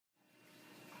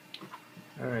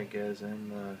Alright guys, I'm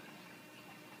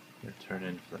gonna turn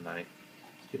in for the night.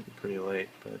 It's getting pretty late,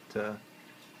 but I'm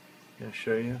gonna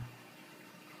show you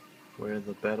where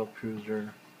the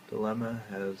Battlecruiser dilemma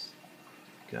has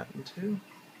gotten to.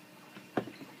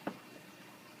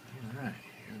 Alright,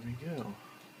 here we go.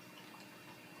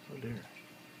 Oh dear.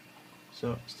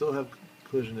 So, still have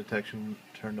collision detection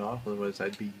turned off, otherwise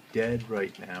I'd be dead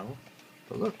right now.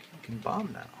 But look, you can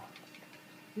bomb now.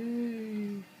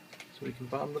 Yay! So we can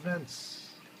bomb the vents.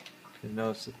 You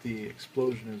notice that the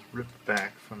explosion is ripped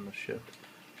back from the ship,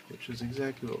 which is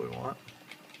exactly what we want.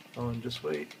 Oh, and just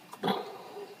wait.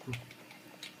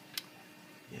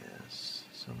 Yes,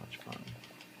 so much fun.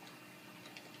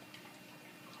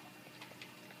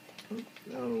 Oh,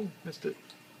 no, missed it.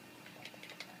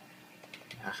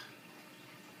 Ah,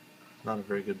 not a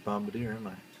very good bombardier, am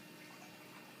I?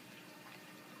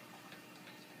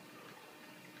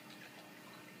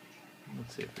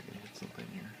 Let's see if we can hit something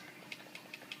here.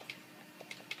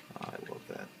 Oh, I love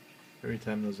that. Every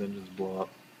time those engines blow up,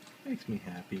 it makes me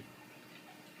happy.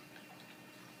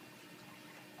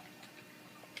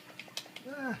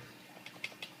 Ah.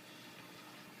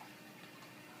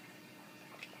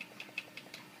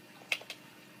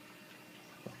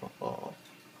 Oh.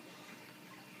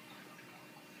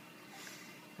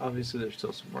 Obviously there's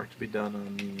still some work to be done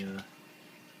on the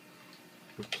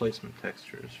replacement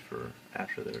textures for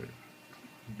after they're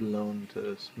blown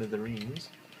to smithereens.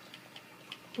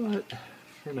 But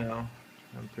for now,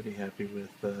 I'm pretty happy with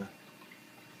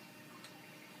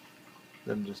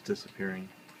them just disappearing.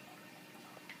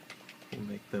 We'll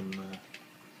make them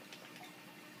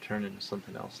turn into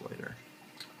something else later.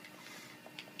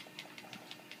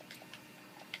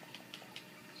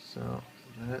 So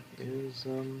that is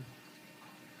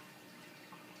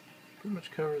pretty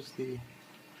much covers the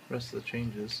rest of the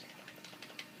changes.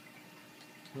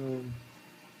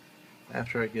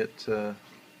 After I get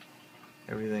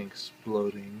everything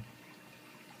exploding,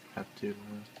 I have to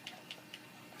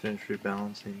finish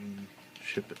rebalancing the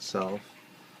ship itself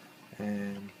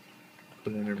and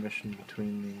put intermission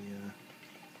between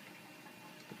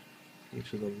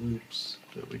each of the loops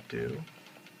that we do.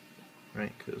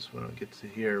 Right, because when we get to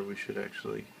here, we should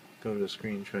actually go to the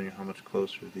screen showing you how much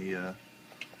closer the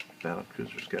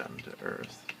Battlecruiser's gotten to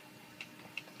Earth.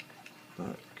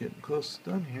 But getting close to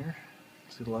done here.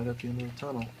 See the light at the end of the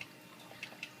tunnel.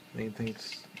 Main thing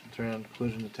is turn on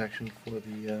collision detection for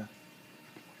the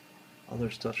other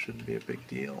stuff shouldn't be a big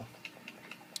deal.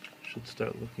 Should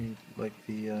start looking like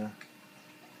the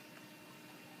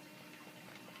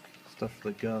stuff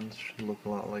for the guns should look a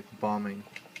lot like bombing.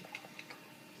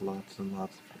 Lots and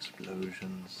lots of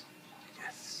explosions.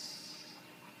 Yes!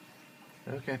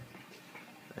 Okay.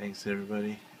 Thanks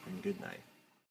everybody, and good night.